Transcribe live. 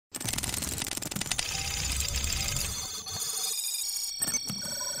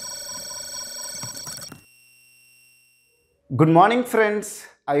Good morning friends.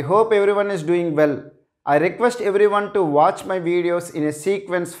 I hope everyone is doing well. I request everyone to watch my videos in a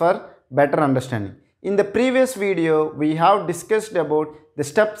sequence for better understanding. In the previous video, we have discussed about the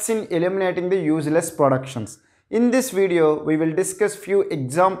steps in eliminating the useless productions. In this video, we will discuss few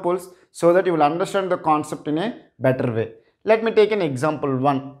examples so that you will understand the concept in a better way. Let me take an example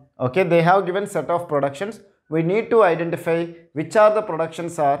 1. Okay, they have given set of productions. We need to identify which are the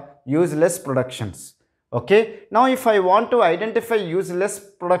productions are useless productions. Okay, now if I want to identify useless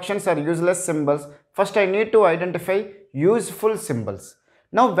productions or useless symbols, first I need to identify useful symbols.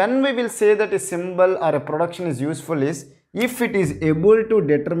 Now when we will say that a symbol or a production is useful is if it is able to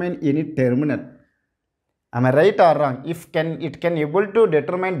determine any terminal. Am I right or wrong? If it can able to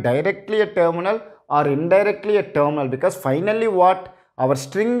determine directly a terminal or indirectly a terminal, because finally what our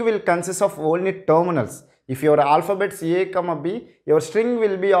string will consist of only terminals. If your alphabets A comma B, your string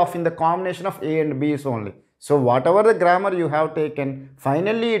will be of in the combination of A and B's only. So whatever the grammar you have taken,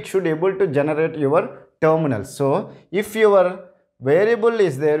 finally it should able to generate your terminals. So if your variable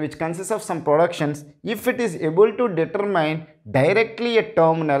is there which consists of some productions, if it is able to determine directly a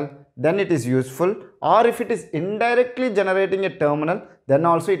terminal, then it is useful, or if it is indirectly generating a terminal, then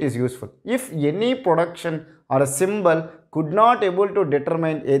also it is useful. If any production or a symbol could not able to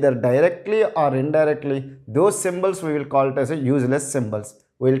determine either directly or indirectly, those symbols we will call it as a useless symbols.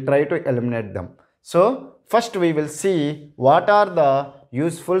 We will try to eliminate them. So first we will see what are the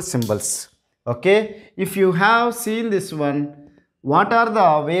useful symbols. Okay, if you have seen this one, what are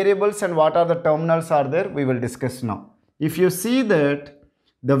the variables and what are the terminals are there, we will discuss now. If you see that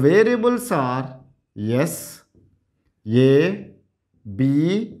the variables are S, A,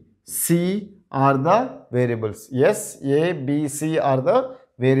 B, C are the variables. S, A, B, C are the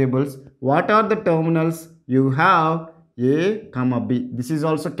variables. What are the terminals? You have A, comma B. This is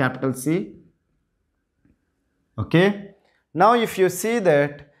also capital C. Okay. Now if you see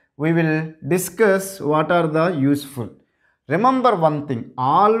that, we will discuss what are the useful. Remember one thing,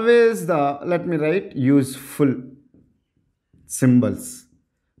 always let me write useful symbols.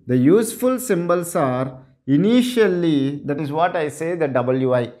 The useful symbols are initially, that is what I say, the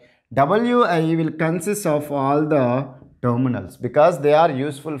WI. WI will consist of all the terminals because they are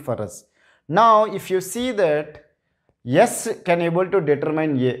useful for us. Now if you see that S can able to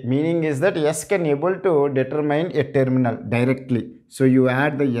determine A, meaning is that S can able to determine a terminal directly. So you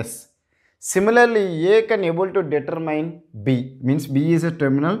add the S. Similarly, A can able to determine B, means B is a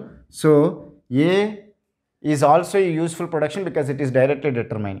terminal. So A is also a useful production because it is directly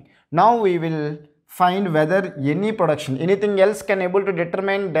determining. Now we will find whether any production, anything else can able to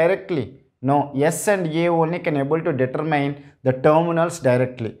determine directly. No, S and A only can able to determine the terminals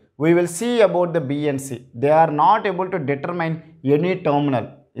directly. We will see about the B and C. They are not able to determine any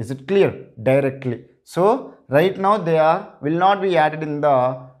terminal. Is it clear? Directly. So right now they will not be added in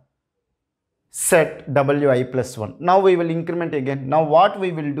the set Wi plus 1. Now we will increment again. Now what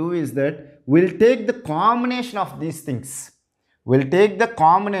we will do is that we'll take the combination of these things. We'll take the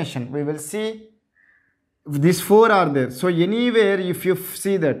combination. We will see these 4 are there. So anywhere if you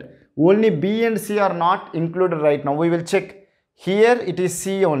see that only B and C are not included right now, we will check. Here it is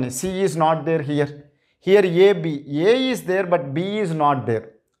C only. C is not there here. Here A, B. A is there but B is not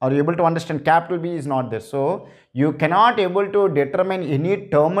there. Are you able to understand? Capital B is not there. So you cannot able to determine any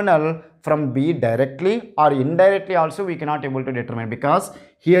terminal from B directly or indirectly also we cannot able to determine, because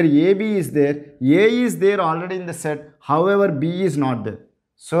here AB is there. A is there already in the set. However, B is not there.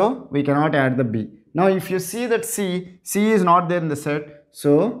 So we cannot add the B. Now if you see that C is not there in the set.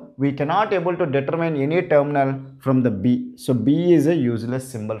 So we cannot able to determine any terminal from the B. So B is a useless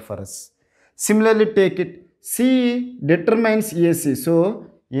symbol for us. Similarly, take it. C determines AC. So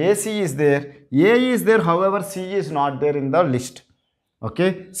AC is there. A is there. However, C is not there in the list.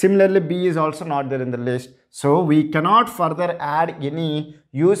 Okay. Similarly, B is also not there in the list. So we cannot further add any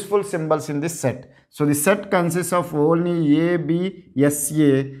useful symbols in this set. So the set consists of only A, B, S,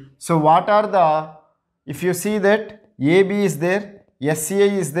 A. So what are the, if you see that A, B is there, S, A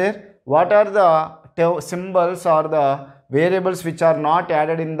is there, what are the symbols or the variables which are not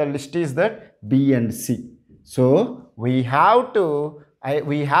added in the list is that B and C. So we have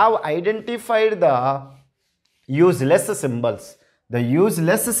identified the useless symbols. The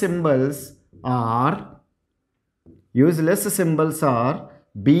useless symbols are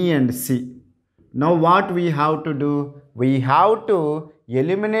B and C. Now what we have to do? We have to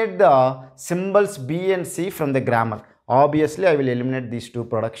eliminate the symbols B and C from the grammar. Obviously, I will eliminate these 2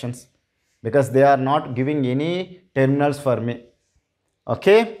 productions because they are not giving any terminals for me.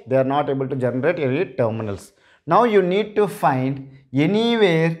 Okay, they are not able to generate any terminals. Now you need to find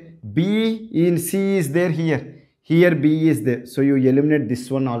anywhere B in C is there here. Here B is there, so you eliminate this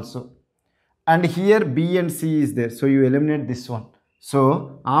one also. And here B and C is there, so you eliminate this one.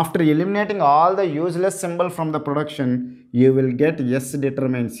 So after eliminating all the useless symbol from the production, you will get S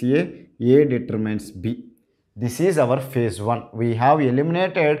determines A determines B. This is our phase 1. We have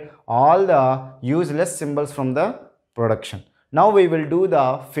eliminated all the useless symbols from the production. Now we will do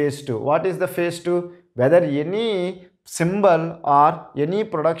the phase 2. What is the phase 2? Whether any symbol or any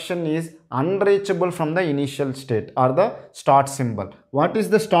production is unreachable from the initial state or the start symbol. What is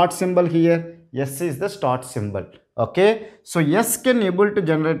the start symbol here? S is the start symbol. Okay. So S can able to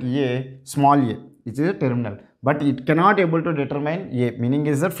generate A, small a, it is a terminal, but it cannot able to determine A. Meaning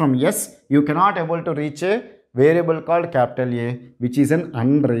is that from S you cannot able to reach a variable called capital A, which is an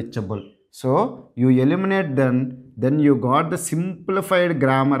unreachable. So you eliminate then you got the simplified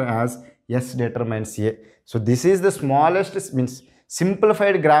grammar as S determines A. So this is the smallest, means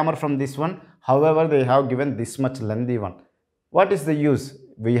simplified grammar from this one. However, they have given this much lengthy one. What is the use?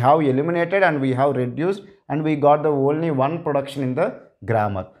 We have eliminated and we have reduced and we got the only one production in the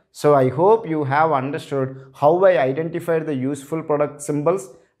grammar. So I hope you have understood how I identified the useful product symbols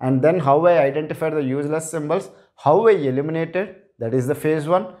and then how I identified the useless symbols, how I eliminated. That is the phase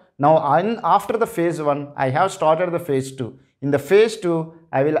 1. Now after the phase 1, I have started the phase 2. In the phase 2,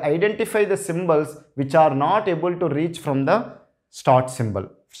 I will identify the symbols which are not able to reach from the start symbol.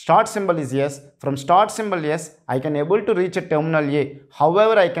 Start symbol is S. From start symbol S, I can able to reach a terminal A.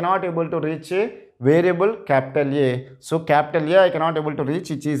 However, I cannot able to reach a variable capital A. So capital A I cannot able to reach,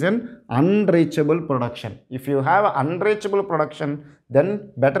 which is an unreachable production. If you have an unreachable production,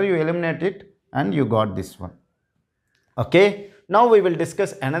 then better you eliminate it and you got this one. Okay. Now we will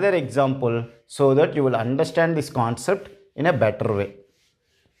discuss another example so that you will understand this concept in a better way.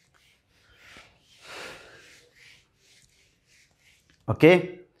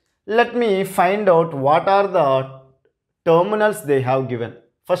 Okay. Let me find out what are the terminals they have given.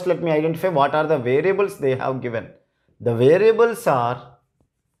 First, let me identify what are the variables they have given. The variables are,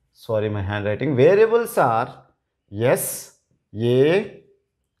 sorry my handwriting, variables are S, A,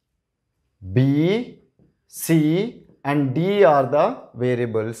 B, C and D are the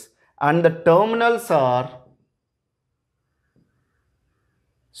variables, and the terminals are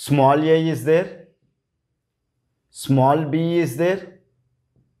small a is there, small b is there,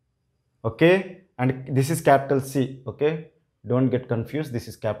 okay, and this is capital C, okay, don't get confused, this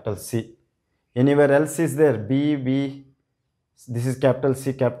is capital C. Anywhere else is there, B, this is capital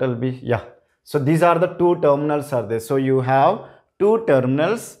C, capital B, yeah. So these are the two terminals are there. So you have two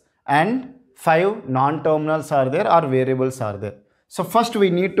terminals and 5 non-terminals are there or variables are there. So first we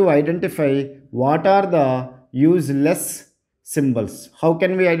need to identify what are the useless symbols. How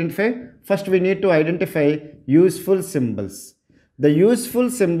can we identify? First we need to identify useful symbols. The useful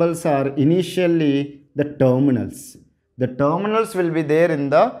symbols are initially the terminals. The terminals will be there in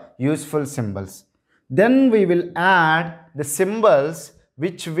the useful symbols. Then we will add the symbols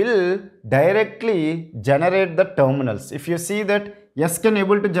which will directly generate the terminals. If you see that S can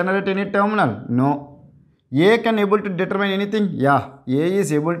able to generate any terminal? No. A can able to determine anything? Yeah. A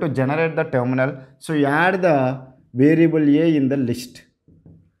is able to generate the terminal. So you add the variable A in the list.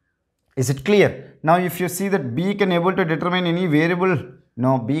 Is it clear? Now if you see that B can able to determine any variable?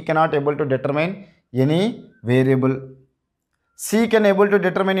 No. B cannot able to determine any variable. C can able to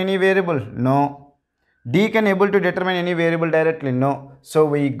determine any variable? No. D can able to determine any variable directly? No. So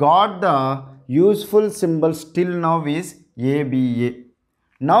we got the useful symbol till now is ABA.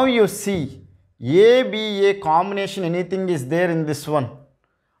 Now you see ABA combination anything is there in this one.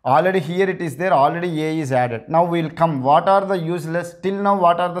 Already here it is there, already A is added. Now we will come. What are the useless? Till now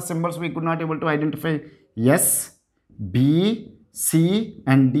what are the symbols we could not able to identify? S, B, C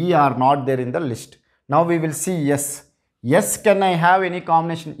and D are not there in the list. Now we will see S. S can I have any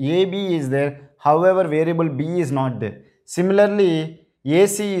combination? AB is there. However, variable B is not there. Similarly,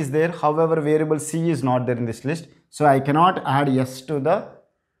 AC is there. However, variable C is not there in this list. So I cannot add S to the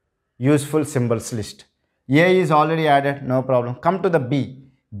useful symbols list. A is already added. No problem. Come to the B.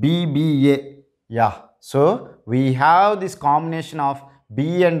 BBA. Yeah. So we have this combination of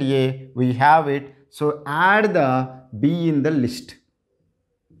B and A. We have it. So add the B in the list.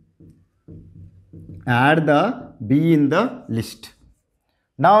 Add the B in the list.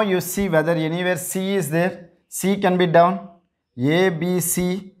 Now you see whether anywhere C is there. C can be down. A, B,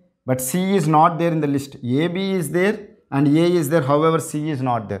 C. But C is not there in the list. A, B is there and A is there. However, C is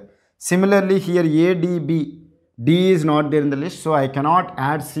not there. Similarly, here A, D, B. D is not there in the list. So I cannot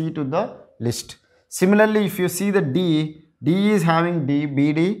add C to the list. Similarly, if you see the D, D is having D,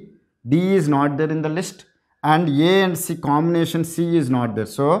 BD. D is not there in the list. And A and C combination C is not there.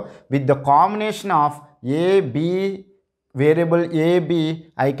 So with the combination of A, B, variable A,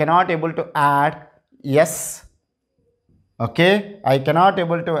 B, I cannot able to add S. Okay, I cannot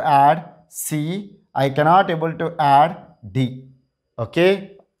able to add C, I cannot able to add D.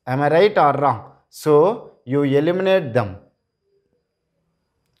 Okay, am I right or wrong? So you eliminate them.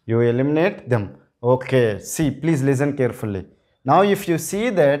 You eliminate them. Okay, see, please listen carefully. Now if you see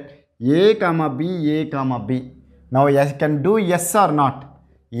that A comma B, A comma B, now I can do yes or not.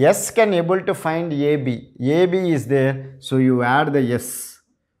 Yes can able to find AB. AB is there, so you add the yes.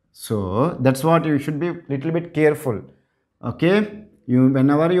 So that's what you should be little bit careful. Okay, you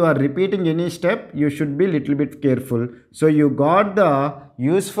whenever you are repeating any step, you should be little bit careful. So you got the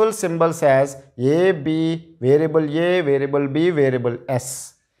useful symbols as A, B, variable A, variable B, variable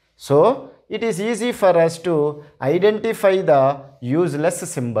S. So it is easy for us to identify the useless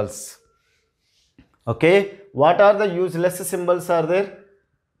symbols. Okay, what are the useless symbols are there?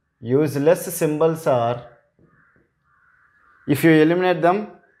 Useless symbols are, if you eliminate them,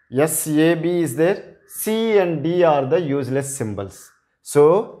 S, A, B is there, C and D are the useless symbols.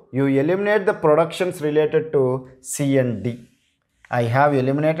 So you eliminate the productions related to C and D. I have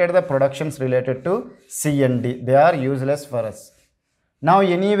eliminated the productions related to C and D. They are useless for us. Now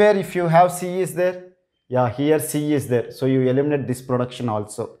anywhere if you have C is there, yeah, here C is there, so you eliminate this production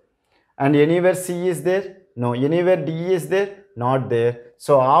also. And anywhere C is there, no. Anywhere D is there, not there.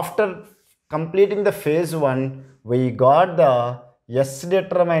 So after completing the phase 1, we got the S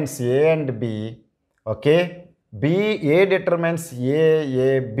determines A and B, okay, A determines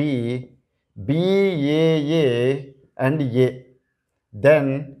A, B, A and A.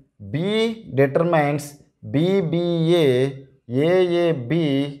 Then B determines B, A,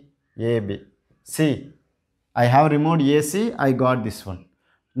 B. See, I have removed AC, I got this one.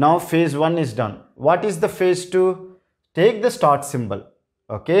 Now phase 1 is done. What is the phase 2? Take the start symbol.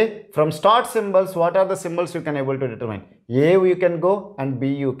 Okay, from start symbols, what are the symbols you can able to determine? A you can go and B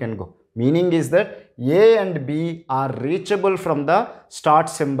you can go. Meaning is that A and B are reachable from the start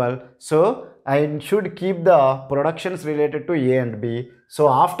symbol. So I should keep the productions related to A and B. So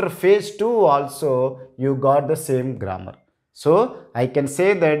after phase 2 also you got the same grammar. So I can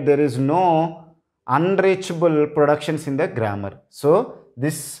say that there is no unreachable productions in the grammar. So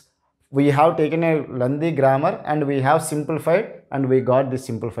this we have taken a lengthy grammar and we have simplified and we got this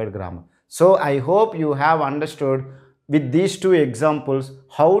simplified grammar. So I hope you have understood with these two examples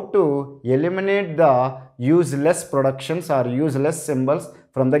how to eliminate the useless productions or useless symbols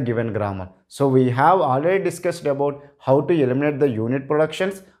from the given grammar. So we have already discussed about how to eliminate the unit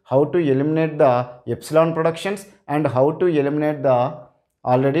productions, how to eliminate the epsilon productions, and how to eliminate the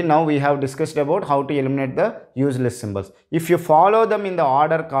already now we have discussed about how to eliminate the useless symbols. If you follow them in the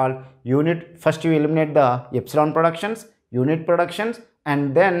order called unit, first you eliminate the epsilon productions, unit productions,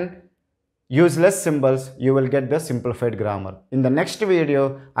 and then useless symbols, you will get the simplified grammar. In the next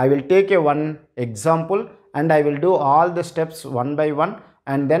video, I will take a one example and I will do all the steps one by one,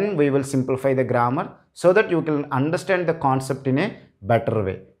 and then we will simplify the grammar so that you can understand the concept in a better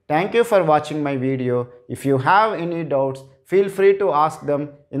way. Thank you for watching my video. If you have any doubts, feel free to ask them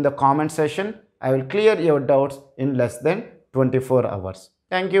in the comment section. I will clear your doubts in less than 24 hours.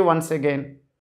 Thank you once again.